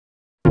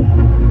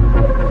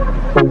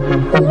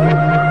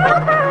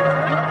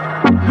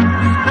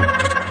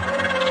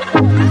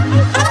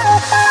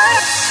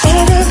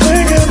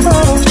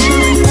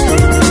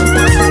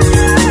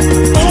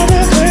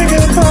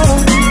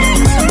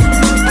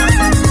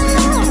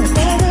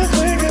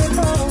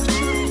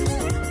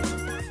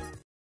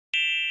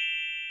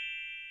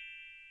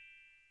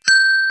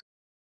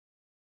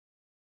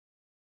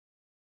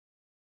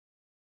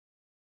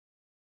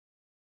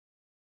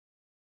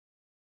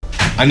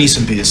I need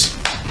some beers.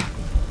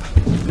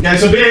 Get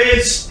some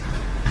beers!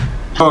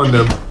 On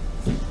them.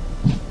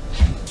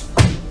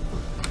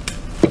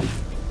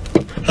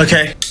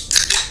 Okay.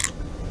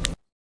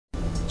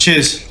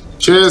 Cheers.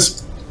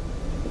 Cheers.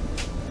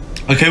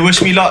 Okay,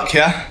 wish me luck,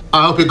 yeah?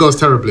 I hope it goes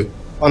terribly.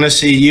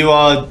 Honestly, you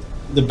are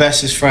the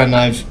bestest friend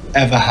I've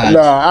ever had.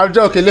 Nah, I'm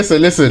joking.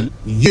 Listen.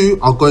 You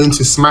are going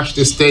to smash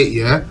this date,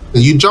 yeah?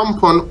 And you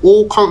jump on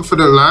all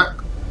confident like,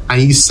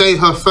 and you say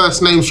her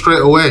first name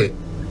straight away.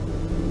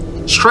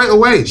 Straight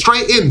away,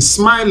 straight in,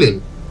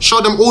 smiling. Show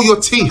them all your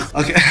teeth.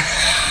 Okay.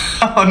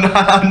 Oh,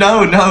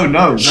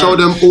 no. Show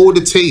them all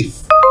the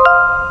teeth.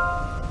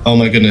 Oh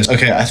my goodness.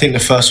 Okay, I think the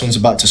first one's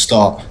about to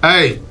start.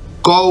 Hey,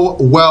 go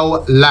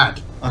well,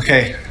 lad.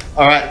 Okay.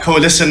 All right, cool.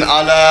 Listen,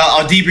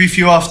 I'll debrief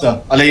you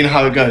after. I'll let you know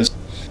how it goes.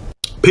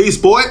 Peace,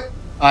 boy.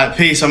 All right,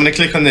 peace. I'm gonna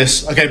click on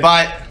this. Okay,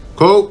 bye.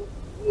 Cool.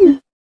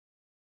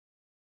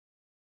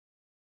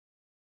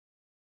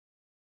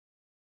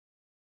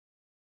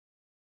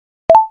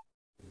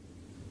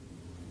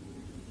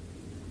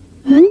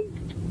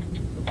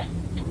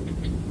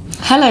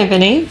 Hello,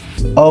 Vinny.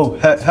 Oh,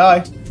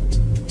 hi.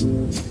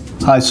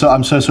 Hi, so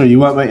I'm so sorry. You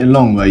weren't waiting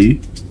long, were you?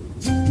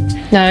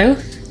 No,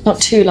 not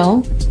too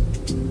long.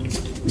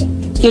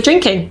 You're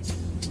drinking?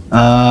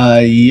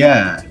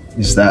 Yeah.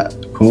 Is that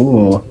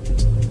cool or?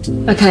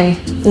 Okay.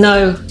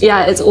 No,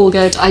 yeah, it's all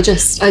good. I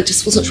just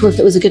wasn't sure if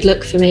it was a good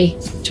look for me.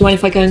 Do you mind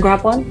if I go and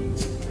grab one?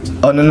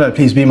 Oh, no,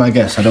 please be my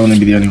guest. I don't want to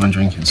be the only one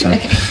drinking, so.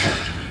 Okay.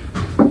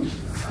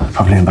 I'll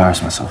probably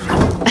embarrass myself.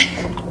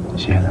 Did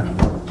you hear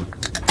that?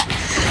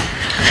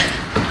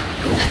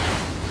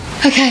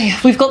 Okay,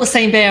 we've got the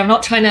same beer. I'm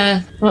not trying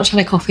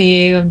to copy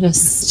you.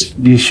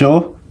 You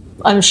sure?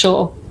 I'm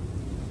sure.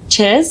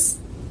 Cheers.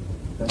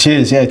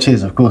 Cheers, yeah,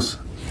 cheers, of course.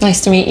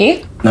 Nice to meet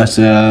you. Nice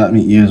to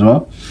meet you as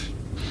well.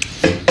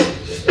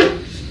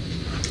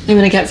 I'm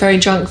gonna get very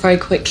drunk very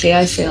quickly,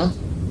 I feel.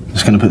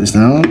 Just gonna put this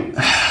down.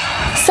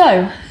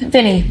 So,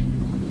 Vinny,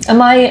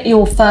 am I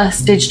your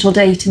first digital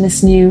date in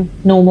this new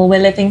normal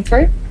we're living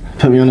through?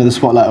 Put me under the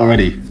spotlight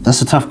already.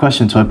 That's a tough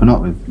question to open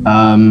up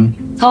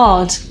with.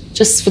 Hard.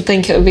 Just would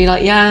think it would be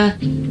like, yeah,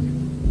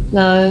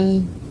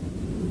 no.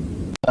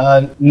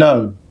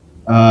 No.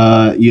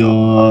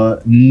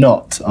 You're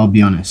not, I'll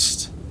be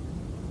honest.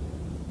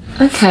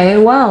 Okay,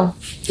 well,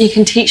 you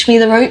can teach me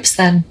the ropes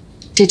then,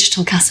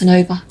 digital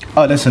Casanova.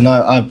 Oh, listen,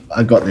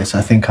 I got this.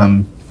 I think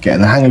I'm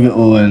getting the hang of it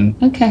all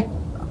and Okay.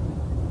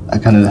 I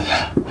kind of...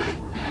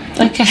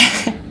 Okay.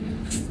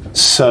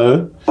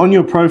 So, on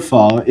your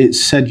profile, it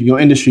said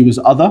your industry was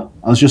other.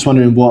 I was just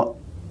wondering what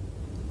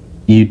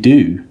you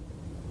do.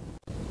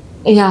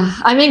 Yeah,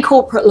 I'm in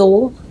corporate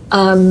law.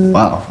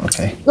 Wow,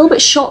 okay. A little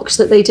bit shocked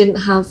that they didn't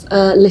have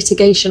a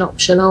litigation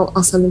option.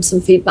 I'll send them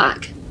some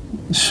feedback.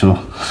 Sure.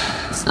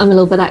 I'm a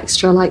little bit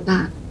extra like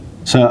that.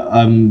 So,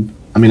 I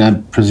mean, I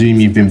presume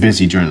you've been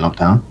busy during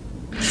lockdown?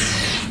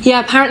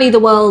 Yeah, apparently the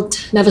world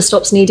never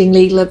stops needing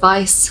legal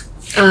advice.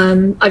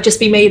 I've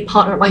just been made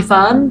partner at my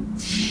firm.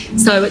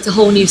 So it's a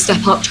whole new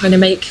step up trying to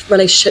make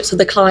relationships with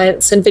the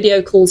clients, and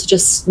video calls are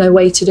just no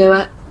way to do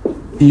it.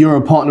 You're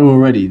a partner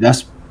already.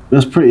 That's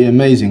pretty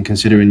amazing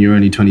considering you're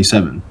only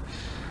 27.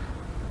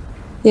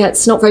 Yeah,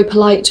 it's not very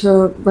polite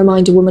to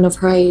remind a woman of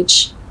her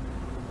age.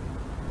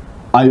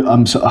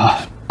 I'm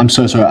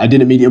so sorry. I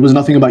didn't mean it. It was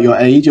nothing about your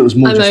age. It was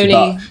more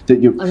about that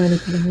you. I'm only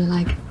pulling your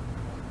leg.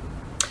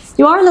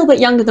 You are a little bit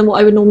younger than what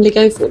I would normally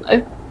go for,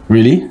 though.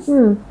 Really?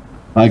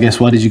 I guess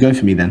why did you go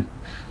for me then?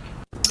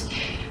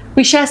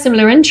 We share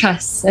similar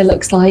interests, it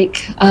looks like.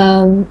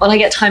 When I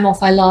get time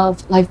off, I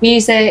love live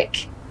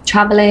music,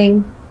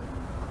 travelling,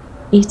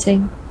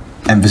 eating.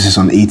 Emphasis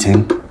on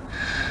eating.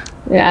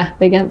 Yeah,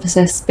 big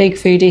emphasis, big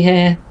foodie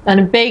here, and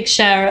a big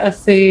share of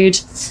food.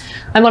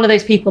 I'm one of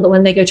those people that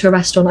when they go to a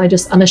restaurant, I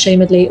just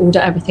unashamedly order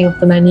everything off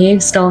the menu,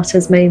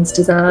 starters, mains,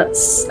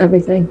 desserts,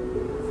 everything.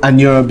 And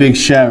you're a big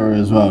sharer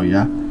as well,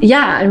 yeah?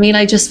 Yeah, I mean,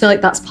 I just feel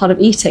like that's part of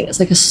eating. It's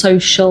like a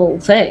social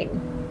thing.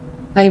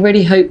 I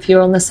really hope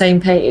you're on the same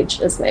page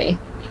as me.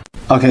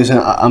 Okay,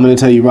 so I'm going to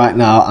tell you right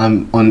now,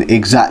 I'm on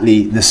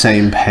exactly the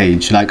same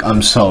page. Like,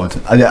 I'm sold.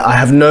 I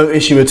have no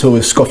issue at all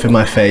with scoffing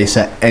my face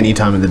at any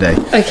time of the day.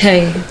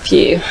 Okay,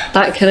 phew.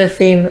 That could have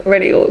been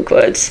really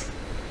awkward.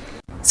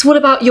 So what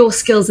about your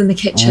skills in the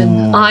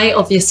kitchen? I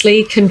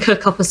obviously can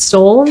cook up a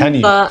storm. Can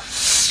you? But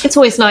it's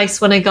always nice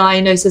when a guy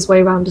knows his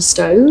way around a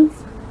stove.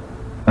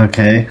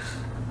 Okay.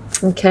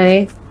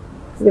 Okay.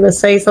 You're going to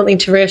say something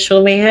to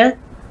reassure me here?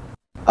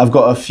 I've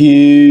got a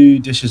few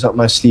dishes up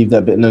my sleeve that are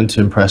a bit known to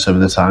impress over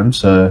the time,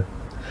 so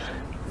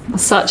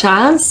Such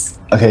as?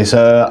 Okay,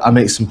 so I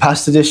make some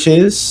pasta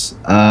dishes.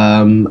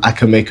 I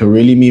can make a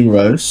really mean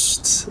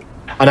roast.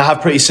 And I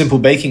have pretty simple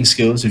baking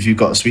skills if you've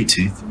got a sweet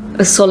tooth.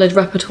 A solid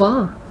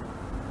repertoire.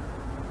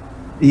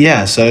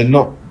 Yeah, so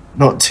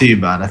not too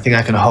bad. I think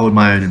I can hold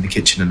my own in the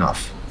kitchen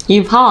enough.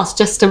 You passed,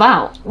 just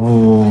about.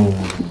 Oh.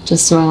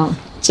 Just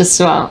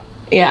about.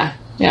 Yeah.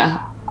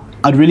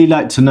 I'd really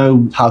like to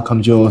know how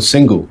comes you're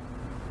single.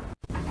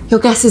 Your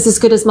guess is as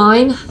good as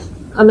mine.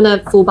 I'm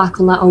gonna fall back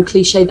on that old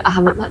cliche that I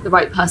haven't met the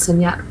right person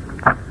yet.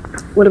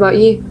 What about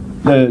you?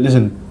 No,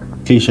 listen,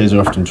 cliches are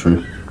often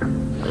true.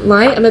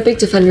 Right, I'm a big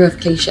defender of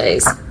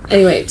cliches.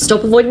 Anyway,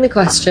 stop avoiding the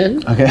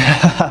question. Okay.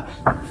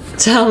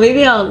 Tell me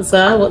the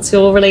answer. What's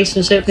your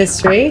relationship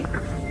history?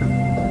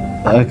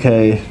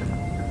 Okay.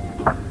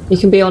 You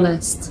can be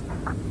honest.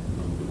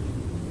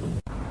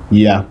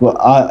 Yeah,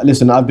 well,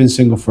 listen, I've been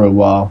single for a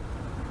while.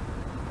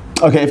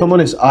 Okay, if I'm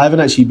honest, I haven't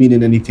actually been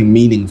in anything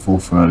meaningful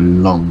for a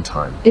long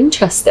time.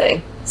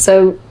 Interesting.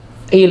 So,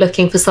 are you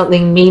looking for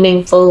something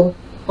meaningful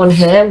on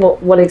here?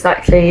 What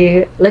exactly are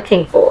you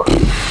looking for?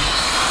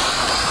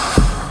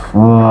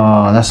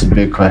 Oh, that's a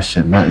big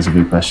question. That is a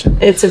big question.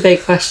 It's a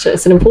big question.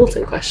 It's an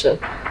important question.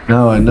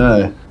 No, I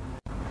know.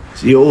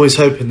 So you're always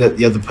hoping that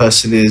the other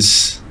person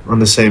is on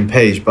the same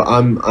page, but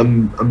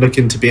I'm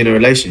looking to be in a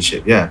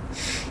relationship. Yeah,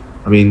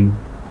 I mean,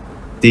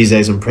 these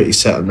days I'm pretty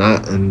set on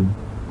that, and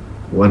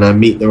when I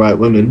meet the right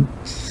woman,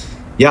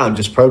 yeah, I'm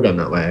just programmed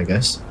that way, I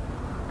guess.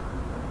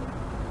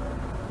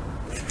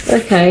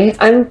 Okay,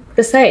 I'm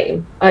the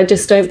same. I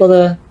just don't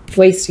bother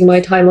wasting my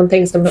time on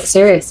things I'm not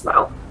serious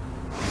about.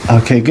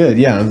 Okay, good.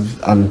 Yeah,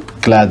 I'm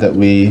glad that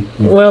we're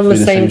on the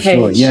same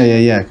page.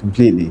 Yeah,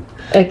 completely.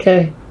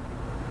 Okay.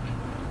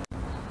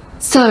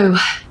 So,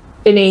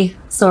 Vinny,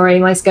 sorry,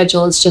 my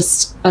schedule is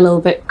just a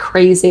little bit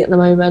crazy at the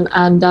moment,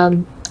 and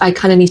I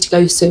kind of need to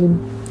go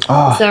soon.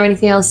 Oh. Is there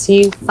anything else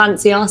you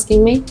fancy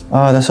asking me?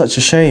 Oh, that's such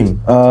a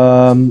shame.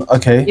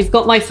 Okay. You've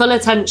got my full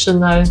attention,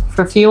 though,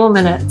 for a few more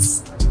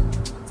minutes.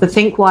 So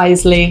think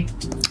wisely.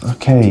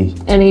 Okay.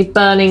 Any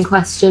burning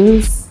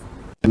questions?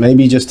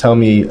 Maybe just tell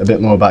me a bit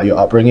more about your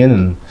upbringing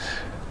and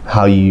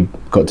how you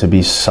got to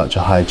be such a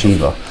high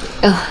achiever.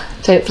 Oh,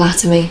 don't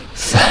flatter me.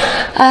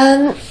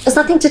 There's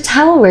nothing to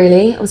tell,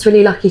 really. I was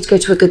really lucky to go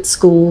to a good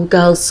school,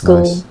 girls'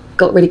 school. Nice.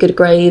 Got really good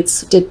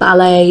grades, did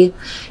ballet,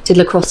 did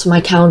lacrosse for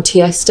my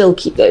county. I still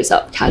keep those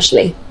up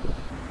casually.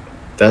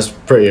 That's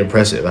pretty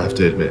impressive, I have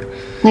to admit.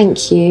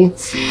 Thank you.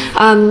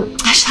 I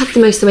just have the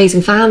most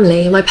amazing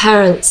family. My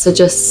parents are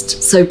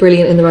just so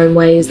brilliant in their own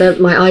ways. They're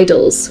my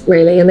idols,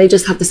 really, and they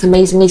just have this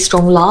amazingly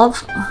strong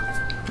love.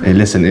 Hey,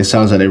 listen, it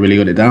sounds like they really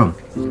got it down.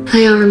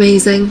 They are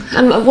amazing.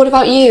 And what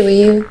about you?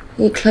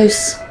 Are you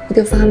close with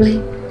your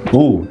family?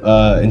 Oh,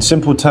 in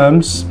simple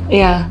terms?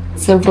 Yeah,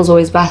 simple's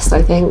always best,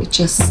 I think.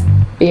 Just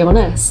be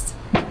honest.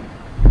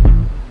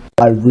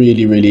 I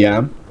really, really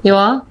am. You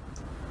are?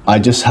 I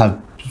just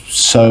have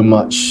so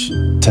much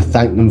to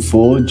thank them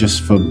for,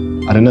 just for,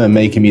 I don't know,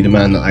 making me the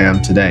man that I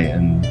am today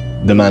and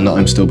the man that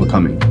I'm still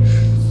becoming.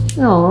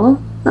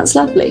 Oh, that's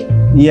lovely.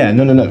 Yeah,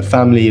 no.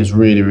 Family is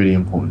really, really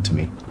important to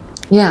me.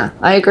 Yeah,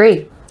 I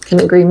agree.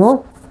 Couldn't agree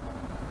more.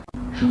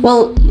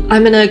 Well,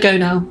 I'm gonna go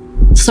now.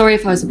 Sorry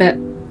if I was a bit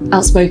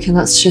outspoken,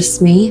 that's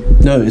just me.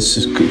 No,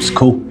 it's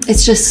cool.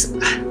 It's just,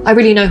 I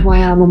really know who I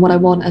am and what I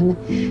want, and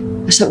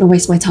I just don't want to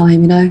waste my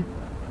time, you know?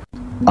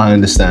 I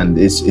understand.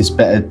 It's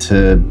better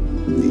to,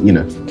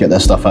 get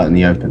that stuff out in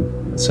the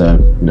open. So,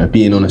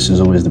 being honest is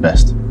always the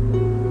best.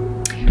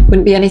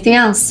 Wouldn't be anything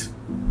else.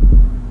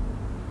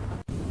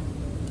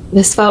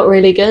 This felt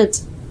really good.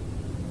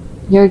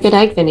 You're a good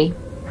egg, Vinny.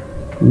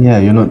 Yeah,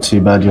 you're not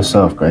too bad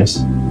yourself, Grace.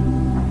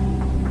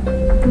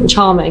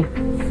 Charming.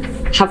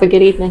 Have a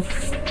good evening.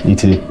 You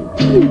too.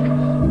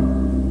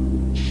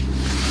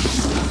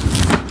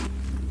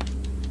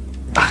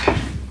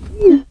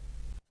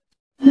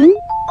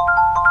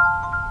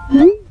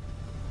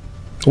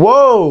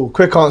 Whoa,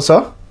 quick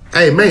answer.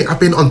 Hey, mate, I've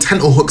been on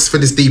tenterhooks for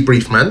this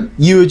debrief, man.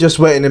 You were just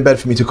waiting in bed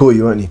for me to call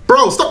you, weren't you?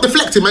 Bro, stop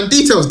deflecting, man.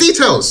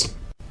 Details.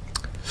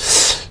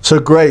 So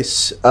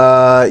Grace,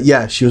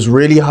 yeah, she was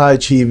really high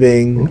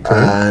achieving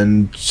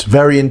and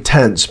very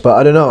intense, but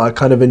I don't know, I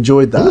kind of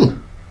enjoyed that.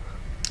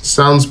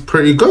 Sounds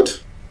pretty good.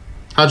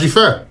 How'd you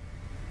fare?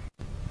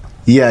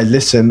 Yeah,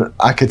 listen,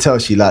 I could tell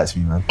she likes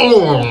me, man.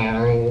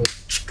 Oh,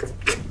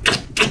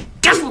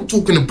 that's what I'm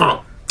talking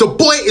about. The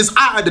boy is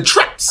out of the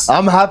traps.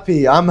 I'm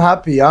happy. Yeah.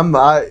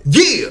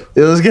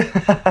 It was good.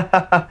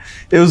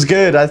 It was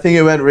good. I think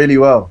it went really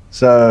well.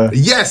 So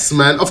yes,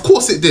 man. Of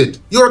course it did.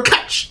 You're a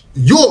catch.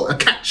 You're the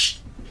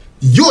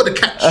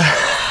catch.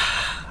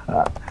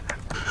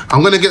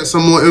 I'm gonna get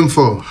some more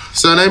info.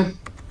 Surname?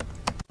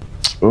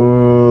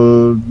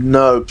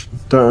 No,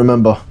 don't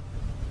remember.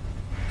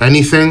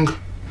 Anything?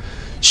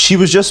 She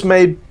was just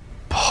made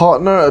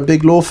partner at a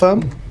big law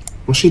firm.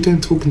 What's she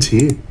doing talking to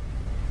you?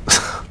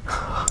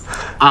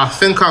 I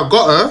think I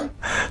got her,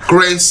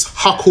 Grace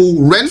Huckle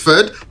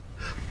Renford,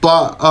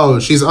 but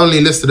she's only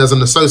listed as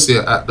an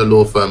associate at the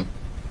law firm.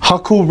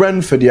 Huckle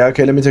Renford, yeah,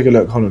 okay, let me take a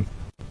look, hold on.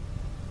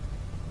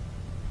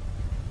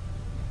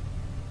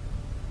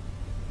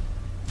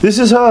 This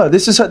is her.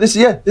 This is her. This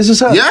is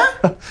her.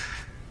 Yeah?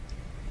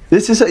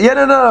 This is her. Yeah,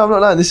 no, I'm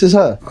not lying. This is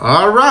her.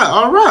 All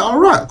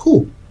right,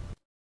 cool.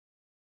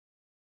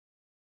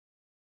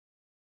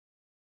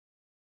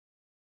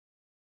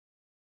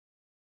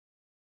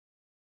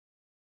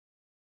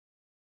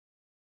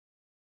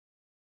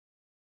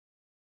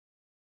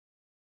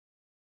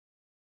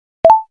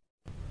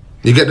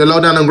 You get the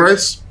lowdown on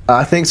Grace?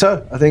 I think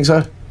so.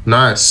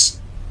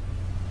 Nice.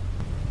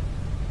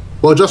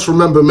 Well, just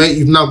remember, mate,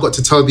 you've now got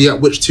to tell the app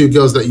which 2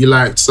 girls that you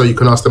liked so you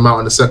can ask them out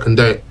on the second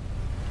date.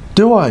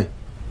 Do I?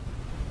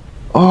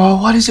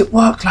 Oh, why does it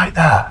work like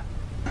that?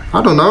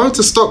 I don't know,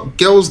 to stop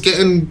girls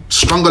getting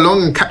strung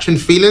along and catching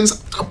feelings.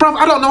 Bruv,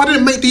 I don't know, I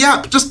didn't make the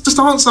app. Just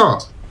answer.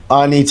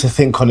 I need to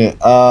think on it.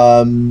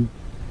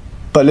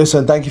 But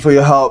listen, thank you for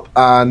your help,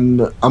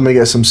 and I'm gonna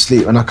get some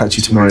sleep, and I'll catch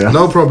you tomorrow, yeah?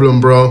 No problem,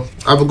 bro.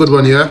 Have a good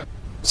one, yeah?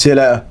 See you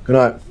later. Good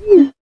night.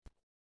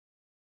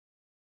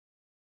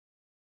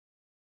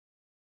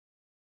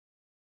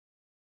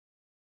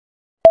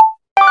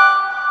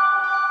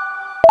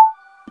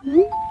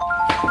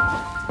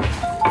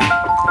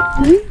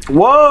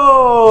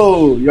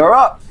 Whoa! You're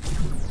up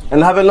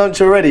and having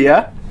lunch already,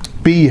 yeah?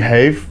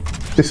 Behave.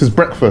 This is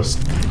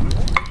breakfast.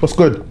 What's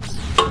good?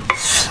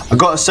 I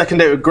got a second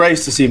date with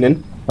Grace this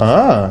evening.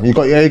 Ah, you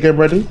got your A game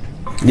ready?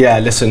 Yeah,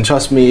 listen,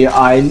 trust me,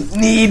 I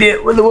need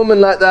it with a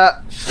woman like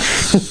that.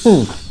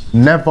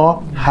 Never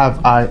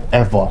have I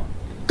ever.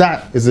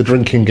 That is a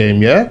drinking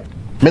game, yeah?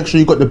 Make sure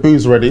you got the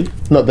booze ready.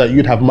 Not that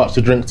you'd have much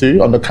to drink to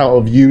on the count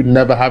of you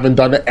never having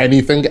done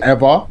anything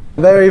ever.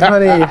 Very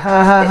funny, ha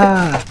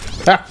ha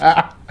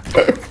ha.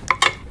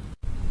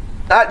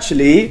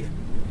 Actually,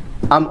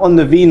 I'm on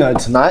the vino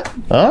tonight.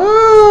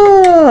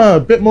 Ah, a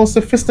bit more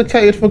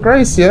sophisticated for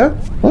Grace, yeah?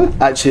 Huh?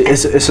 Actually,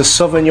 it's a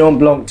Sauvignon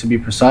Blanc to be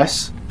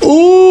precise.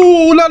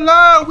 Ooh la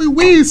la, oui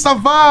oui, ça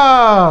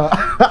va.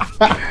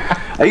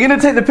 Are you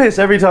gonna take the piss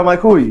every time I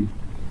call you?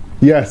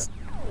 Yes.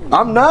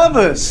 I'm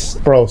nervous.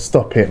 Bro,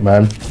 stop it,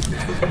 man.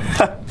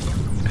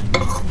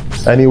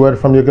 Any word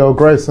from your girl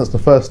Grace since the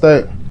first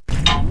date?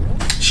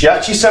 She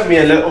actually sent me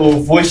a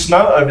little voice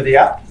note over the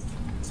app.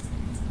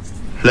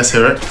 Let's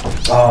hear it.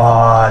 Oh,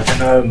 I don't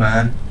know,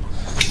 man.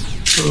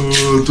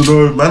 Don't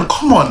know, man.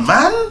 Come on,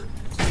 man.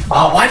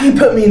 Oh, why do you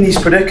put me in these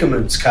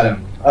predicaments,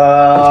 Callum?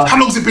 How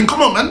long's it been?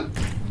 Come on, man.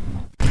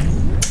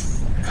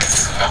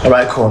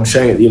 Alright, cool. I'm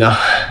showing it to you now.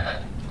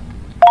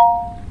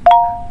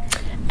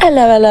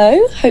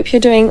 Hello. Hope you're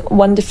doing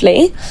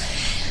wonderfully.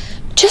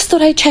 Just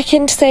thought I'd check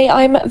in to say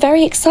I'm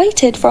very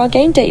excited for our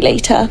game date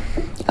later.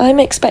 I'm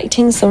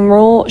expecting some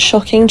raw,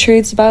 shocking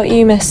truths about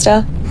you,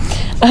 mister.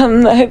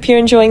 I hope you're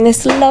enjoying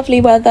this lovely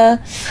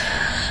weather.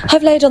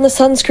 I've laid on the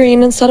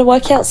sunscreen and started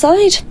working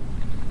outside.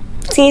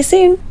 See you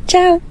soon.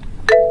 Ciao.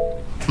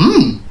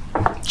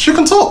 She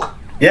can talk.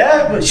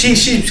 Yeah, but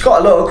she's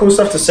got a lot of cool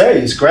stuff to say.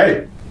 It's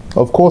great.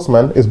 Of course,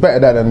 man. It's better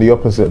that than the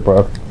opposite,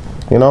 bro.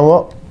 You know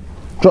what?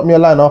 Drop me a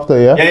line after,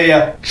 yeah?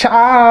 Yeah.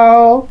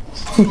 Ciao.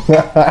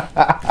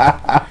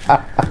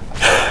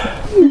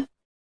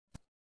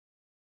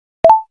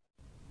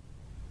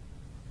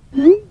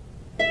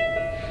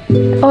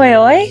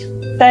 Oi.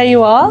 There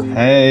you are.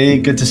 Hey,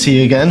 good to see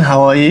you again.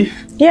 How are you?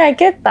 Yeah,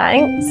 good,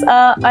 thanks.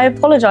 I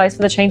apologise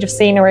for the change of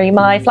scenery.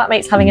 My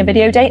flatmate's having a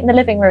video date in the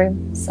living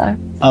room, so...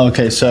 Oh,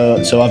 okay, so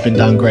I've been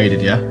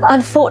downgraded, yeah?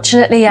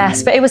 Unfortunately,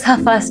 yes, but it was her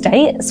first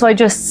date, so I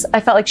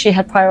felt like she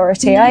had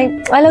priority.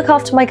 I look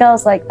after my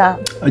girls like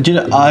that. Do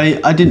you know,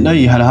 I didn't know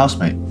you had a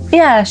housemate.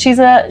 Yeah, she's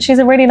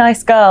a really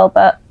nice girl,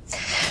 but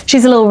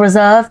she's a little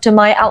reserved, and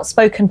my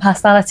outspoken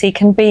personality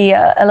can be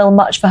a little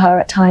much for her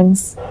at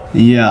times.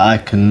 Yeah, I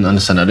can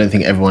understand. I don't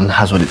think everyone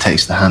has what it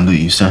takes to handle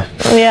you, so...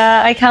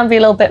 Yeah, I can be a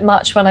little bit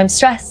much when I'm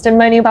stressed and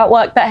moaning about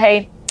work, but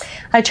hey,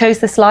 I chose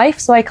this life,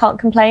 so I can't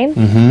complain.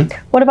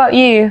 What about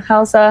you?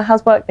 How's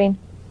work been?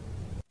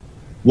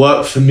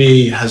 Work for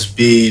me has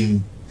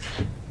been...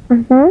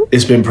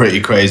 It's been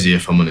pretty crazy,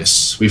 if I'm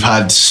honest. We've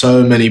had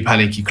so many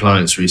panicky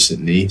clients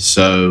recently,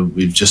 so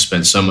we've just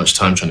spent so much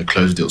time trying to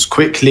close deals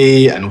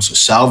quickly and also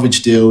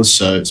salvage deals,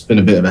 so it's been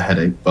a bit of a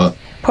headache, but...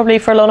 Probably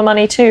for a lot of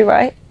money too,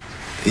 right?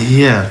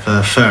 Yeah,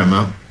 a fair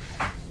amount.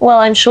 Well,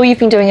 I'm sure you've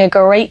been doing a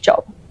great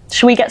job.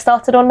 Should we get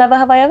started on Never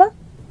Have I Ever?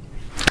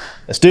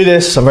 Let's do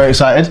this. I'm very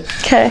excited.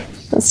 Okay,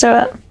 let's do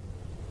it.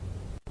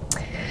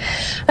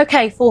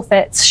 Okay,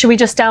 forfeits. Should we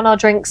just down our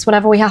drinks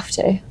whenever we have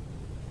to?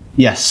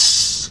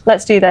 Yes.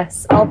 Let's do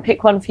this. I'll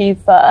pick one for you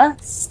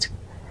first.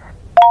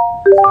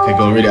 Okay,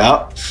 go on, read it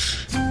out.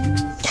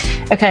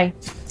 Okay.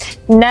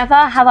 Never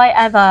have I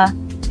ever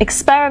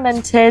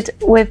experimented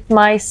with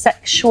my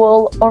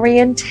sexual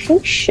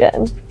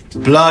orientation.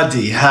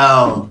 Bloody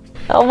hell.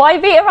 Oh, why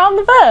beat around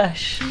the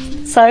bush?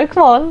 So,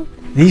 come on.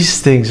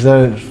 These things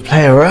don't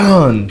play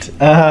around.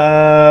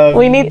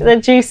 We need the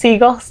juicy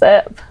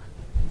gossip.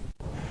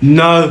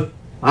 No,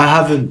 I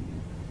haven't.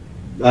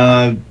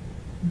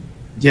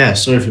 Yeah,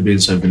 sorry for being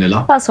so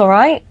vanilla. That's all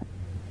right.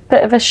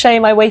 Bit of a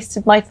shame I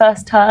wasted my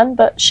first turn,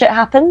 but shit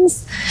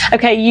happens.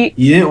 Okay, you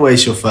didn't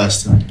waste your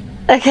first turn.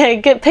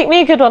 Okay, pick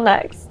me a good one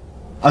next.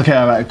 Okay,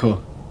 alright,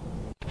 cool.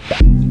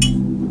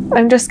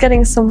 I'm just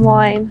getting some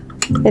wine,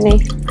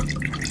 Vinny.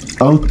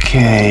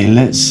 Okay,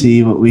 let's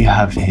see what we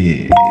have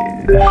here.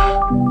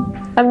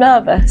 I'm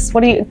nervous.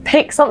 What do you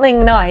pick?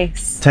 Something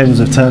nice. Tables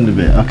have turned a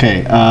bit.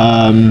 Okay.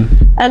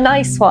 A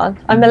nice one.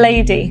 I'm a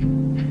lady.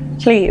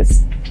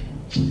 Please.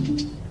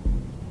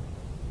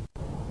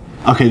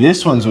 Okay,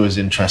 this one's always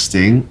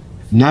interesting.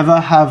 Never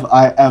have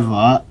I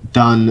ever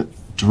done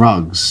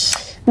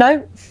drugs.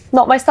 No,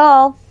 not my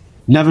style.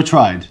 Never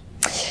tried.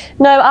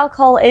 No,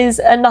 alcohol is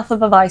enough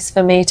of a vice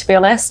for me, to be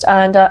honest.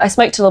 And I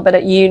smoked a little bit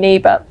at uni,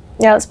 but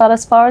yeah, that's about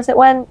as far as it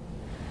went.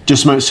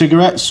 Just smoke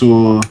cigarettes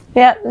or?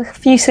 Yeah, a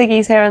few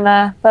ciggies here and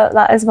there, but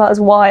that is about as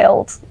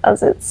wild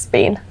as it's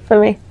been for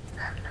me.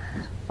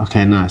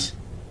 Okay, nice.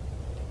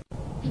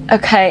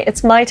 Okay,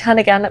 it's my turn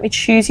again. Let me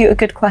choose you a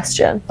good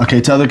question.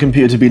 Okay, tell the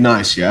computer to be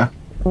nice, yeah?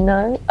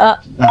 No.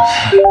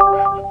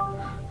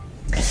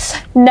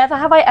 Never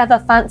have I ever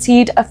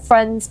fancied a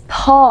friend's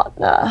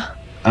partner.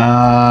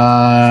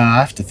 I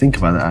have to think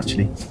about that,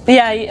 actually.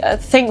 Yeah,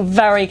 think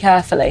very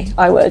carefully,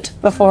 I would,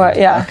 before I,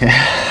 yeah. Okay.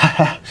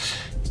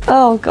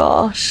 Oh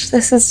gosh,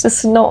 this is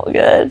just not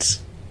good.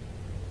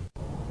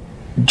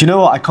 Do you know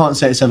what? I can't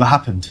say it's ever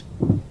happened.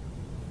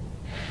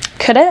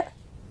 Could it?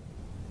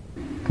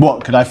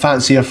 What? Could I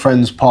fancy a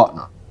friend's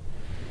partner?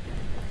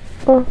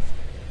 Mm.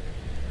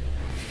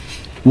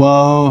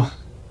 Well,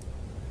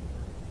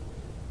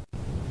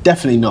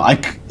 definitely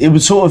not. It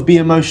would sort of be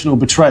emotional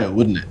betrayal,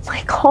 wouldn't it?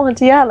 My God,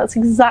 yeah, that's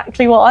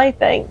exactly what I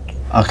think.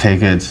 Okay,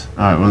 good.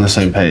 All right, we're on the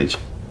same page.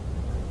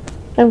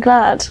 I'm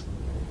glad.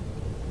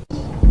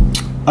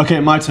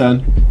 Okay, my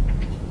turn.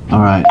 All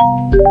right,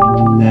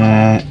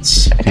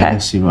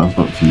 let's see what I've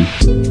got for you.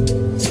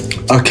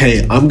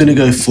 Okay, I'm gonna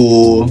go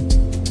for.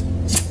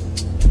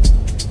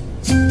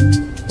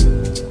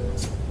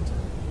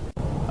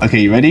 Okay,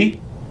 you ready?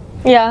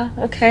 Yeah,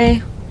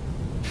 okay.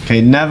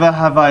 Okay, never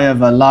have I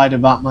ever lied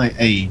about my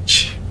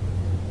age.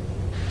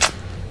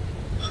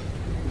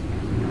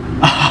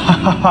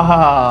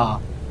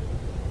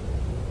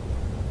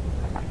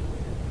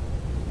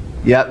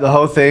 Yep, the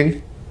whole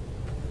thing.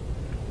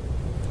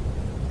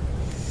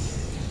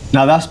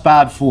 Now that's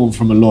bad form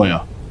from a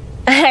lawyer.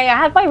 Hey, I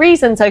had my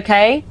reasons,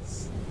 okay?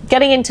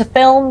 Getting into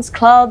films,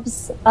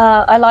 clubs,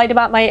 I lied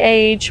about my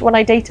age when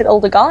I dated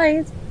older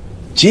guys.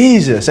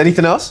 Jesus,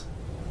 anything else?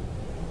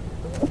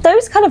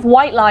 Those kind of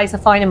white lies are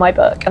fine in my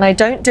book, and I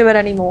don't do it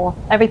anymore.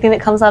 Everything that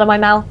comes out of my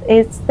mouth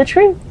is the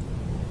truth.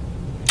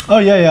 Oh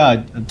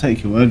yeah, I'd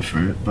take your word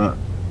for it, but...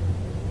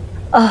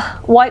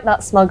 Wipe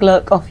that smug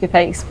look off your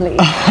face, please.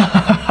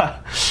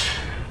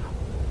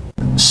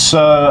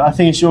 So, I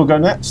think it's your go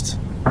next.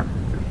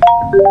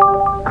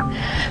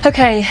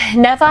 Okay,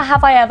 never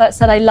have I ever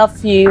said I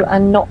love you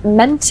and not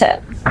meant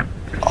it.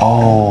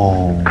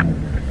 Oh.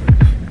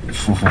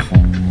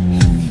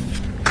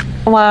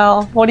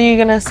 Wow, what are you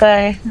gonna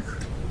say?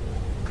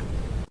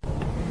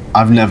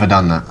 I've never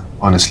done that,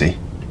 honestly.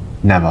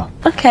 Never.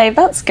 Okay,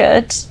 that's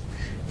good.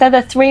 They're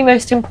the 3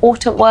 most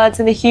important words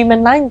in the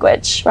human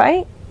language,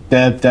 right?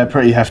 They're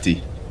pretty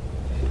hefty.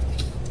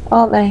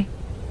 Aren't they?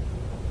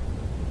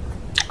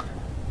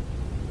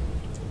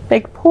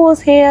 Big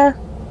pause here.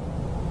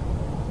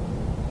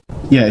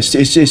 Yeah, it's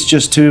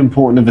just too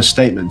important of a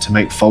statement to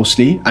make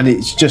falsely, and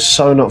it's just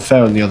so not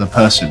fair on the other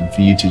person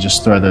for you to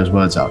just throw those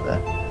words out there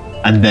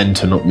and then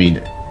to not mean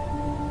it.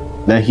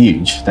 They're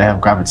huge. They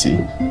have gravity.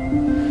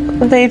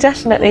 They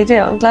definitely do.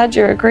 I'm glad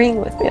you're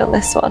agreeing with me on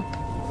this one.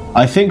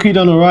 I think we've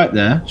done all right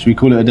there. Should we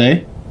call it a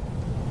day?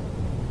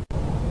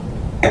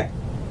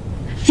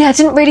 Yeah, it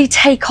didn't really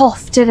take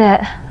off, did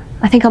it?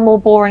 I think I'm more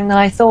boring than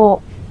I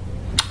thought.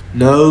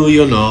 No,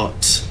 you're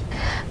not.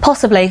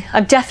 Possibly.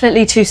 I'm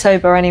definitely too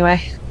sober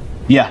anyway.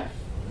 Yeah,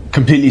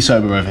 completely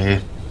sober over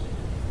here.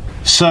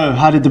 So,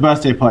 how did the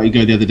birthday party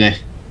go the other day?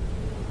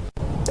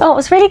 Oh, it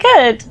was really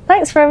good.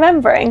 Thanks for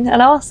remembering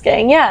and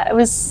asking. Yeah, it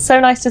was so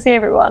nice to see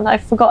everyone. I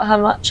forgot how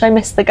much I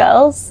missed the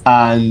girls.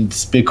 And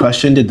big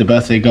question, did the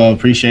birthday girl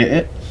appreciate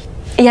it?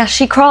 Yeah,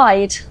 she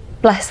cried.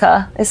 Bless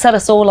her. It set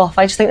us all off.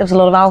 I just think there was a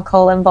lot of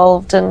alcohol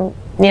involved and,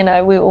 you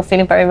know, we were all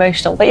feeling very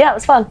emotional. But yeah, it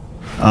was fun.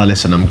 Oh,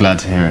 listen, I'm glad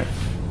to hear it.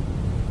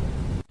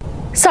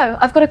 So,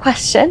 I've got a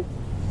question.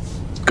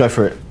 Go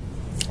for it.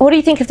 What do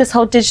you think of this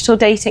whole digital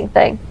dating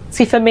thing?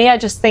 See, for me, I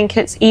just think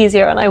it's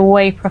easier and I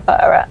way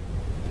prefer it.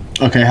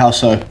 Okay, how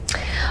so?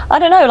 I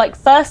don't know, like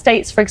first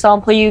dates, for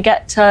example, you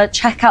get to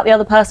check out the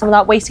other person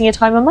without wasting your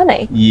time and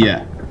money.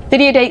 Yeah.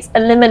 Video dates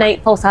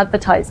eliminate false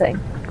advertising.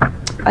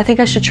 I think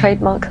I should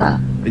trademark that.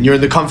 And you're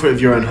in the comfort of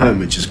your own home,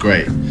 which is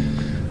great.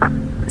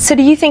 So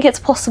do you think it's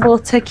possible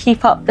to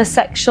keep up the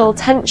sexual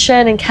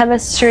tension and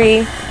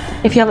chemistry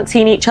if you haven't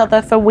seen each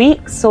other for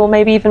weeks or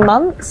maybe even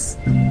months?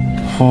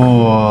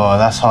 Oh,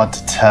 that's hard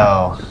to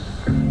tell.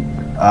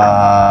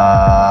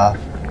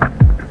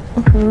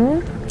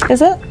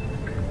 Is it?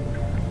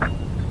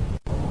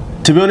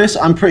 To be honest,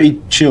 I'm pretty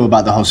chill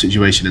about the whole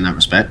situation in that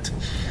respect.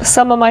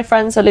 Some of my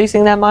friends are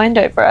losing their mind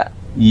over it.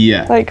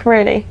 Yeah. Like,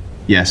 really?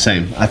 Yeah,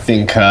 same. I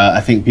think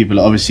people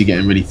are obviously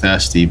getting really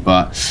thirsty,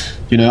 but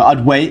you know,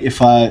 I'd wait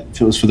if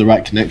it was for the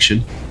right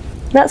connection.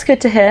 That's good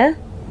to hear.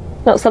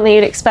 Not something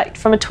you'd expect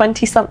from a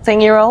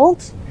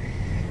 20-something-year-old.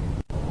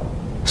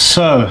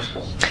 So.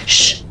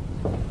 Shh.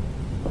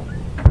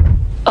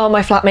 Oh,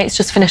 my flatmate's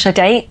just finished a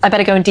date. I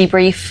better go and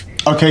debrief.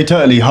 Okay,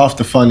 totally. Half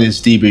the fun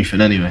is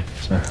debriefing anyway.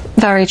 So.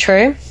 Very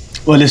true.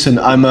 Well, listen,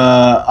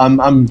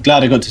 I'm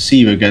glad I got to see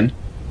you again.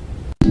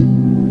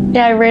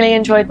 Yeah, I really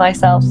enjoyed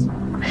myself.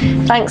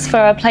 Thanks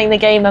for playing the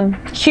game and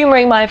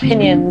humouring my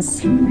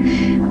opinions,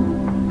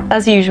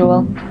 as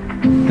usual.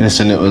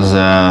 Listen, it was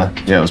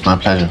my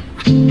pleasure.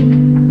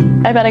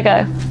 I better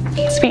go.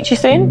 Speak to you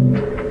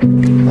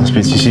soon. I'll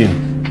speak to you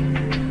soon.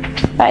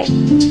 Bye.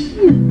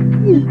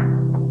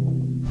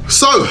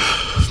 So,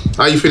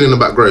 how are you feeling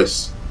about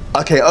Grace?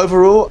 Okay,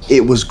 overall,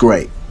 it was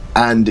great.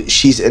 And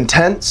she's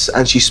intense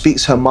and she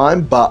speaks her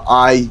mind, but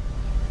I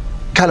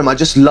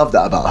just love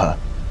that about her.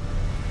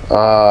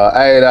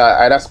 Hey,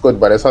 that's good,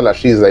 but it sounds like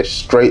she's a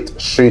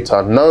straight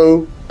shooter.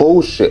 No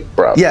bullshit,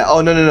 bro. Yeah,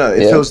 oh, no.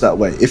 It feels that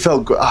way. It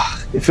feels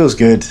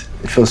good.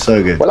 It feels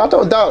so good. Well, I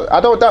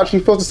don't doubt she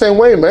feels the same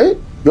way, mate.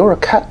 You're a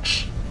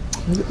catch.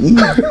 You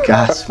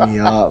gas me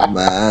up,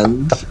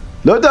 man.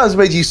 Lockdown's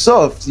made you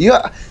soft.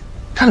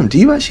 Callum, do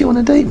you actually want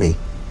to date me?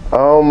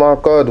 Oh my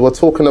God, we're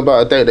talking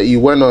about a date that you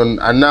went on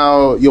and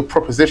now you're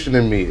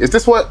propositioning me. Is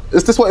this what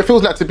it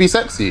feels like to be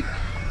sexy?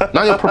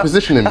 Now you're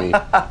propositioning me.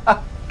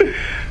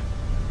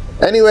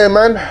 Anyway,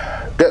 man,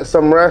 get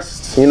some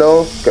rest,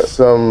 get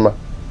some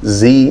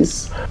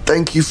Z's.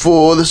 Thank you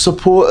for the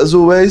support as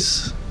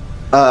always.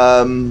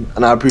 And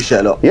I appreciate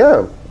it a lot.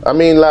 Yeah, I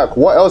mean, like,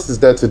 what else is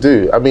there to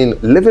do? I mean,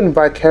 living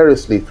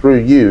vicariously through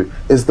you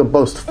is the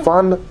most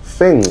fun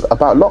thing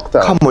about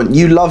lockdown. Come on,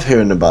 you love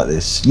hearing about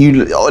this.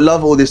 You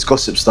love all this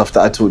gossip stuff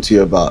that I talk to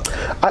you about.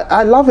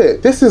 I love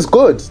it. This is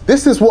good.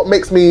 This is what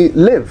makes me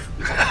live.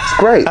 It's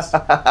great.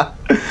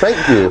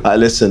 Thank you.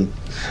 Listen,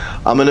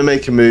 I'm going to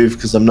make a move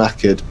because I'm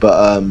knackered.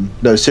 But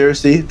no,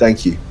 seriously,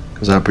 thank you.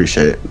 Because I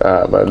appreciate it.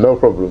 Man, no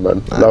problem,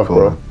 man. Love, cool.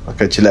 bro. I'll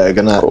catch you later.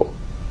 Good night. Cool.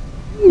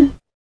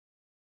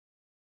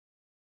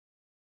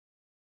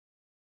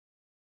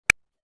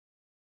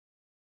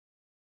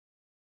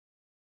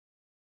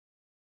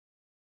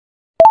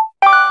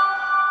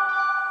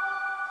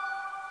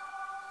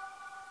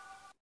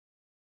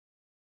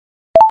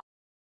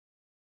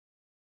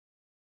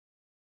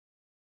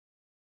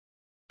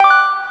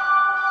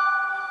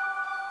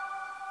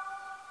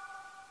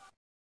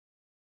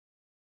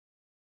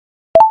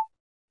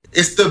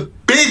 It's the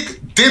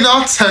big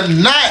dinner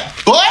tonight,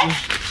 boy.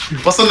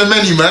 What's on the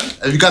menu, man?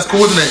 Have you guys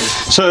coordinated?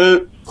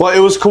 So, well, it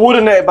was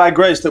coordinated by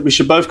Grace that we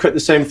should both cook the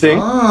same thing.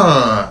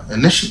 Ah,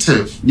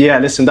 initiative. Yeah,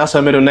 listen, that's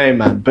her middle name,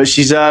 man. But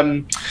she's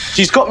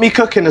got me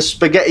cooking a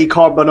spaghetti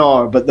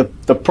carbonara, but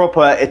the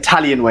proper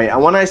Italian way.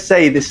 And when I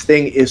say this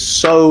thing is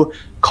so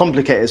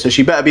complicated, so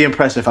she better be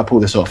impressed if I pull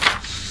this off.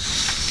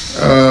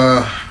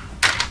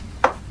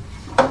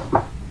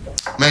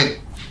 Mate,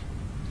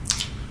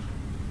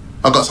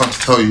 I got something to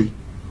tell you.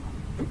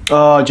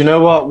 Oh, do you know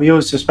what? We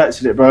always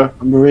suspected it, bro.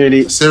 I'm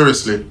really...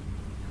 Seriously.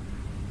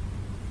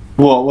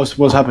 What?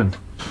 What's happened?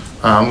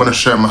 I'm gonna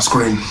share my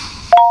screen.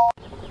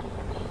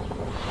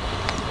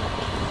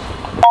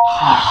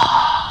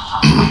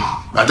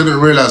 I didn't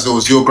realise it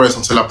was your Grace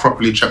until I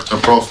properly checked her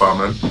profile,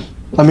 man.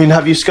 I mean,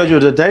 have you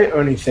scheduled a date or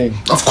anything?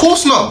 Of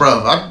course not, bro.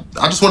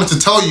 I just wanted to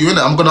tell you,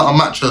 innit? I'm gonna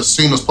unmatch her as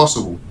soon as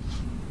possible.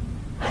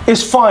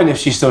 It's fine if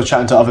she's still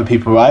chatting to other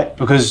people, right?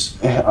 Because,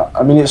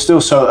 I mean, it's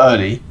still so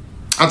early.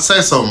 I'd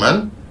say so,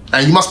 man.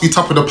 And you must be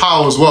top of the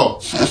pile as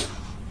well.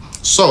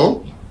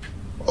 So,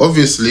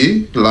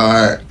 obviously,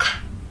 like,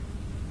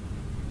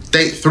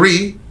 date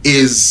 3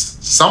 is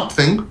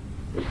something.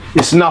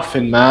 It's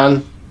nothing,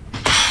 man.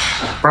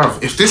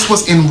 Bruv, if this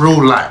was in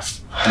real life,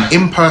 an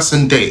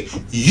in-person date,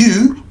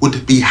 you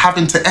would be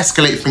having to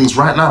escalate things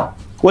right now.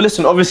 Well,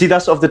 listen, obviously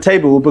that's off the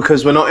table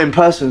because we're not in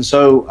person,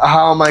 so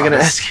how am I going to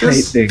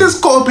escalate things?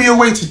 There's got to be a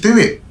way to do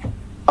it.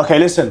 Okay,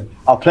 listen,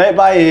 I'll play it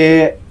by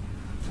ear,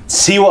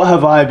 see what her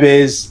vibe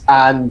is,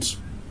 and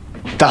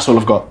that's all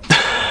I've got.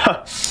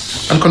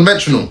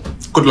 Unconventional.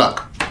 Good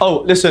luck.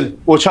 Oh,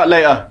 listen, we'll chat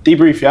later.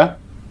 Debrief, yeah?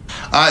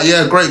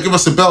 Yeah, great. Give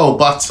us a bell,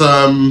 but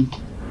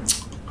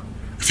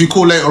if you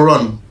call later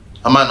on,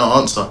 I might not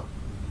answer.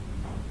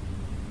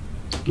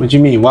 What do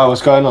you mean? Why?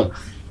 What's going on?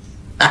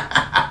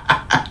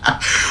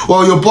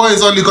 Well, your boy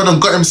has only gone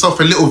and got himself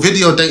a little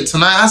video date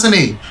tonight, hasn't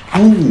he?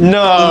 Ooh.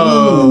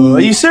 No.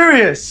 Are you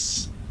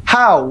serious?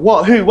 How?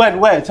 What? Who? When?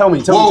 Where? Tell me.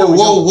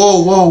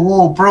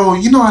 Whoa, bro.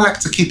 You know I like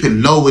to keep it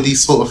low with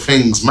these sort of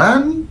things,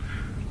 man.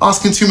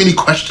 Asking too many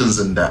questions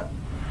and that.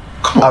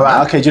 Come on, all right,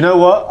 man. okay, do you know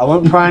what? I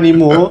won't pry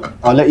anymore.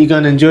 I'll let you go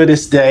and enjoy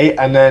this day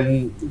and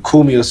then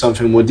call me or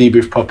something. We'll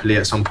debrief properly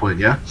at some point,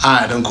 yeah?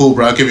 Alright, then cool,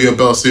 bro. I'll give you a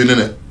bell soon,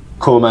 innit?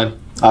 Cool, man.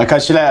 I'll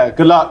catch you later.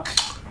 Good luck.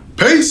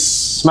 Peace.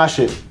 Smash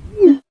it.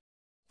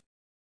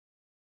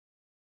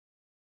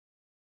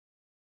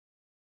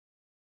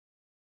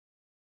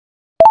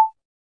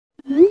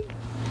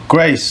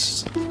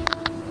 Grace.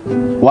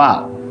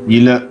 Wow.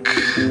 You look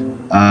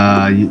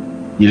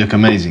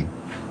amazing.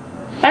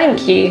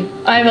 Thank you.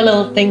 I have a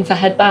little thing for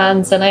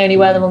headbands and I only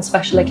wear them on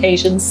special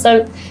occasions,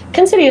 so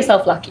consider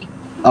yourself lucky.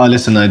 Oh,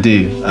 listen, I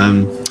do.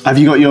 Have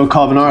you got your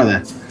carbonara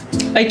there?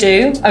 I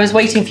do. I was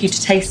waiting for you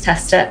to taste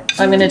test it.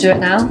 I'm going to do it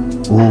now.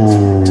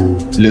 Ooh,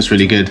 it looks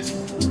really good.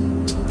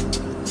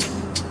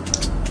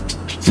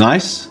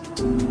 Nice.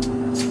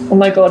 Oh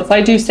my God, if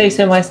I do say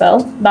so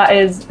myself, that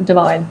is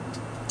divine.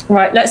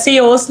 Right, let's see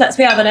yours. Let's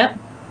be having it.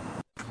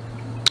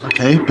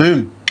 Okay,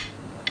 boom.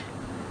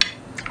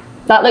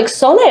 That looks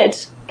solid.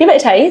 Give it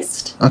a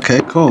taste.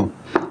 Okay, cool.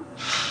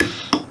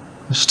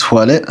 Just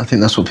twirl it. I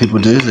think that's what people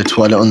do. They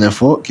twirl it on their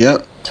fork, yeah.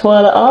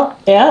 Twirl it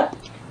up, yeah.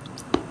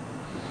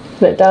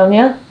 Put it down,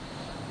 yeah.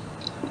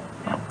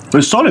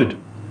 It's solid.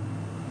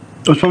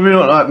 It's probably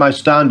not like my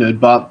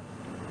standard, but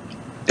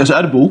it's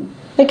edible.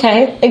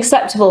 Okay,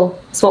 acceptable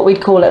is what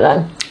we'd call it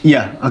then.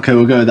 Yeah, okay,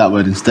 we'll go with that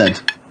word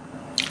instead.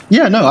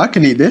 Yeah, no, I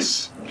can eat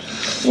this.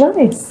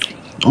 Nice.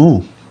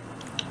 Oh.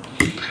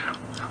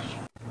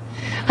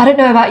 I don't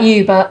know about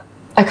you, but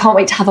I can't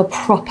wait to have a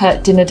proper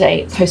dinner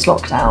date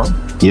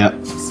post-lockdown. Yeah.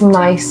 Some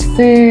nice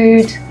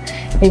food,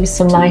 maybe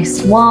some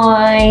nice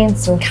wine,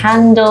 some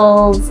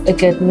candles, a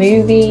good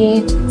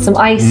movie, some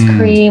ice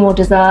cream or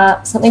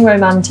dessert, something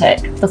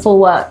romantic, the full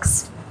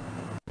works.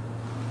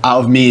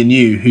 Out of me and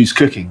you, who's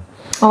cooking?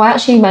 Oh, I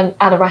actually meant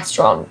at a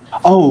restaurant.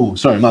 Oh,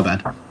 sorry, my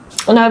bad.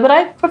 No, but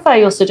I prefer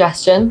your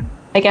suggestion.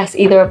 I guess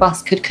either of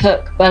us could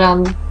cook, but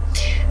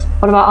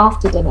what about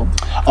after dinner?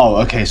 Oh,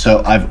 okay,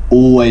 so I've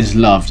always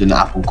loved an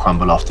apple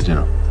crumble after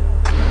dinner.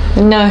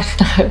 No,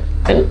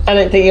 I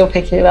don't think you're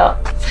picking it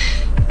up.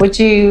 Would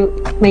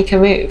you make a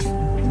move?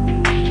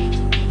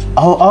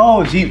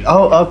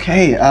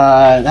 Okay,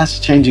 that's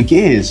a change of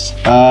gears.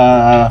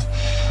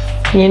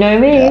 You know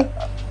me.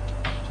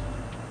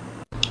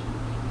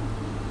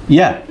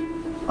 Yeah,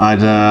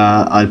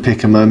 I'd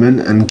pick a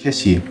moment and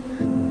kiss you.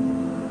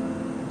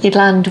 You'd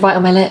land right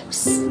on my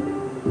lips.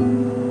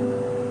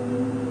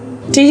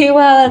 Do you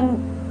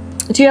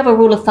have a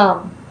rule of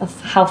thumb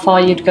of how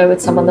far you'd go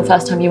with someone the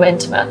first time you were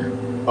intimate?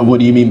 What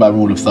do you mean by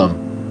rule of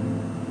thumb?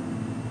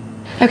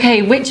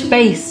 Okay, which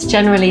base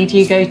generally do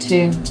you go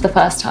to the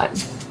first time?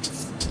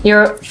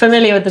 You're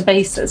familiar with the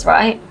bases,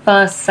 right?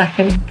 First,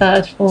 second,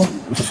 third,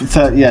 fourth.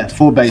 Yeah,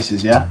 4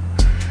 bases, yeah.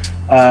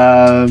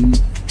 A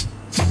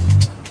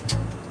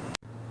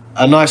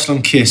nice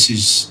long kiss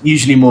is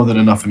usually more than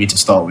enough for me to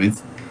start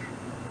with.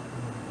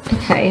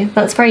 Okay,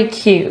 that's very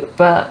cute,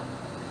 but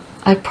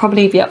I'd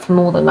probably be up for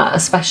more than that,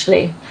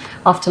 especially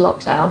after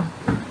lockdown.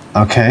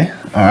 Okay,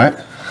 all right.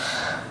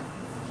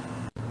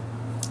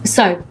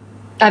 So,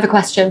 I have a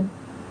question.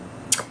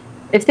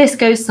 If this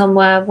goes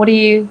somewhere, what do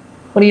you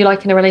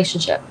like in a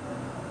relationship?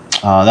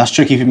 That's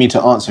tricky for me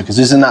to answer because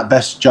isn't that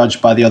best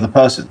judged by the other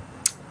person?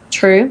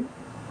 True.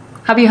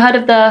 Have you heard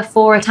of the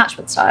 4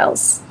 attachment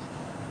styles?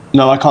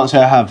 No, I can't say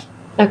I have.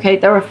 Okay,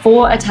 there are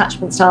 4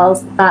 attachment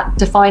styles that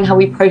define how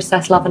we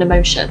process love and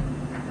emotion.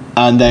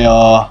 And they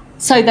are?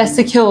 So they're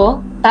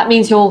secure. That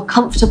means you're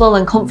comfortable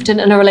and confident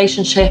in a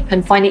relationship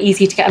and find it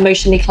easy to get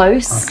emotionally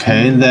close.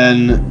 Okay,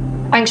 then...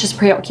 Anxious,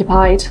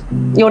 preoccupied.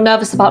 You're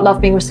nervous about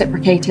love being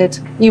reciprocated.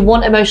 You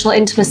want emotional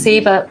intimacy,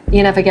 but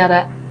you never get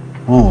it.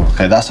 Oh,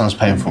 okay, that sounds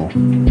painful.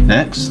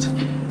 Next.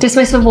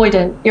 Dismissive,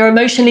 avoidant. You're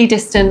emotionally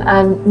distant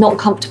and not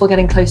comfortable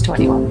getting close to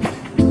anyone.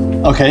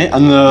 Okay,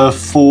 and the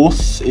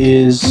 4th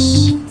is?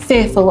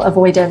 Fearful,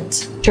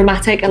 avoidant.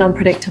 Dramatic and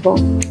unpredictable.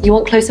 You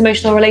want close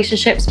emotional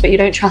relationships, but you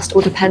don't trust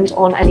or depend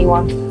on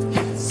anyone.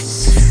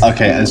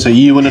 Okay, and so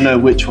you want to know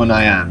which one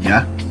I am,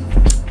 yeah?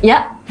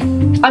 Yeah.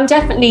 I'm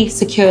definitely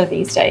secure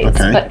these days,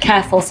 okay. But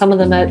careful, some of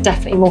them are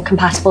definitely more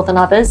compatible than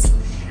others.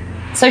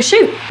 So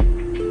shoot.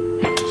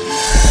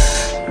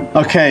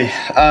 Okay,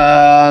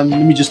 let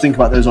me just think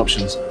about those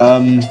options.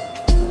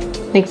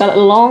 Think about it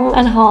long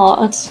and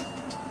hard.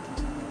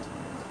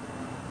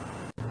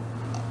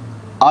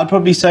 I'd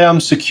probably say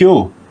I'm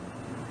secure.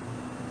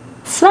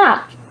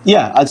 Snap.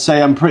 Yeah, I'd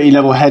say I'm pretty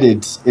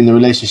level-headed in the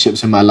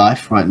relationships in my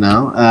life right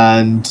now,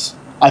 and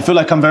I feel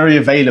like I'm very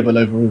available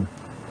overall.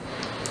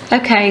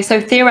 Okay, so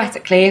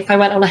theoretically, if I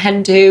went on a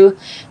hen do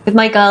with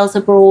my girls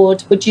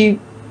abroad, would you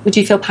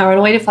feel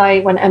paranoid if I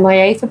went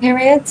MIA for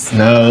periods?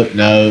 No.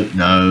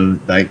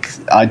 Like,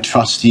 I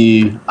trust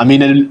you. I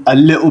mean, a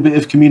little bit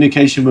of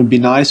communication would be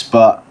nice,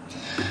 but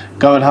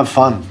go and have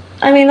fun.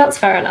 I mean, that's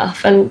fair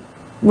enough. And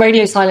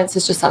radio silence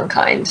is just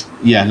unkind.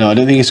 Yeah, no, I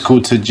don't think it's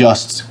cool to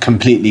just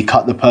completely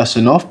cut the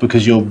person off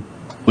because you're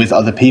with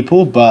other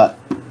people, but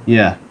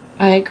yeah.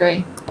 I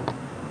agree.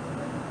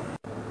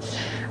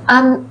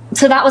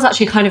 So that was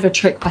actually kind of a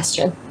trick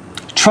question.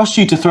 Trust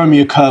you to throw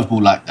me a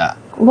curveball like that.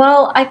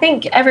 Well, I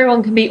think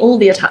everyone can be all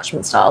the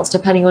attachment styles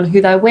depending on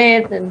who they're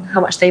with and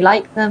how much they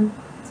like them.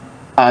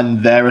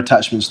 And their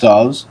attachment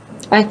styles?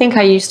 I think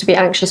I used to be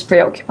anxious,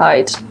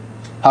 preoccupied.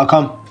 How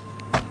come?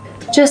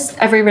 Just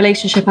every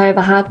relationship I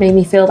ever had made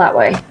me feel that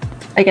way.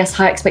 I guess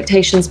high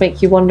expectations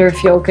make you wonder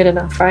if you're good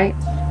enough, right?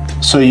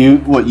 So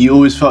you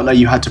always felt like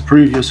you had to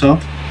prove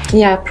yourself?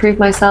 Yeah, prove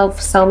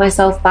myself, sell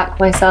myself, back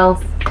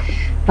myself,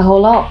 the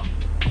whole lot.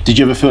 Did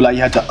you ever feel like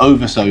you had to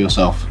oversell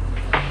yourself?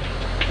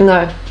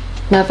 No,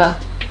 never.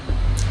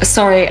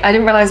 Sorry, I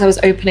didn't realise I was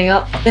opening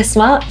up this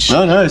much.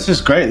 No, this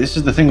is great. This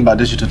is the thing about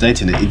digital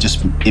dating.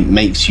 It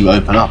makes you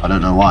open up. I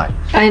don't know why.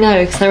 I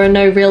know, because there are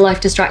no real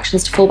life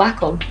distractions to fall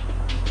back on.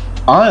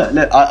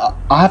 I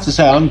have to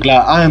say I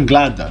am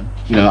glad though.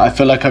 You know, I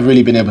feel like I've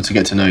really been able to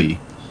get to know you.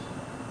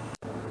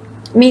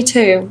 Me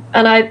too.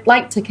 And I'd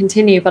like to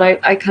continue, but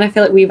I kind of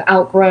feel like we've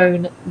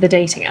outgrown the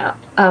dating app.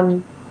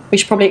 We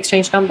should probably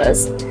exchange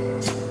numbers.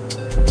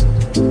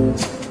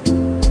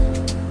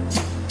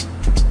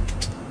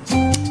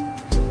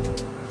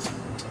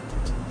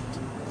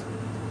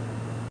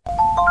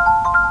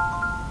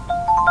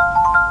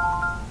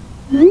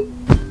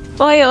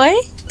 Oi, oi,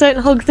 don't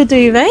hog the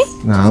duvet.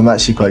 No, I'm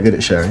actually quite good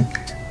at sharing.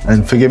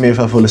 And forgive me if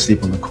I fall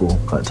asleep on the call,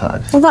 quite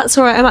tired. Well, that's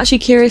all right. I'm actually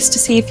curious to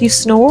see if you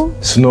snore.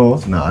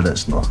 Snore? No, I don't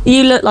snore.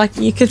 You look like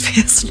you could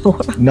be a snorer.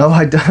 No,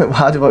 I don't.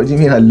 What do you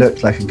mean I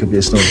look like I could be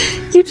a snorer?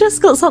 You've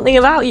just got something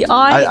about you.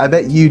 I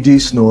bet you do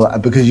snore,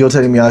 because you're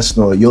telling me I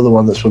snore. You're the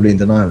one that's probably in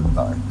denial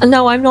about it.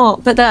 No, I'm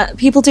not. But that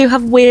people do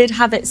have weird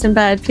habits in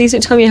bed. Please don't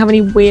tell me you have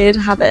any weird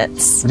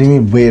habits. What do you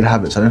mean weird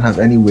habits? I don't have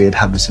any weird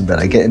habits in bed.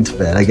 I get into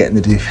bed, I get in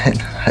the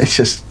duvet, I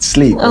just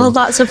sleep. Oh,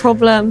 that's a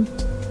problem.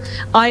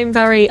 I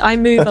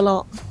move a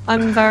lot. I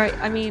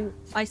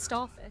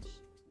starfish.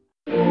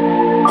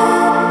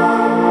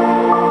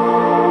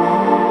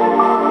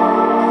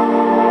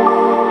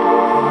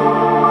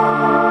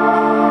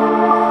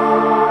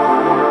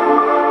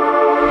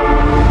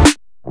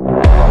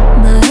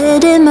 My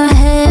head in my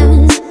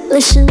hands,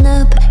 listen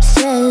up,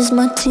 says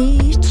my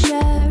teacher.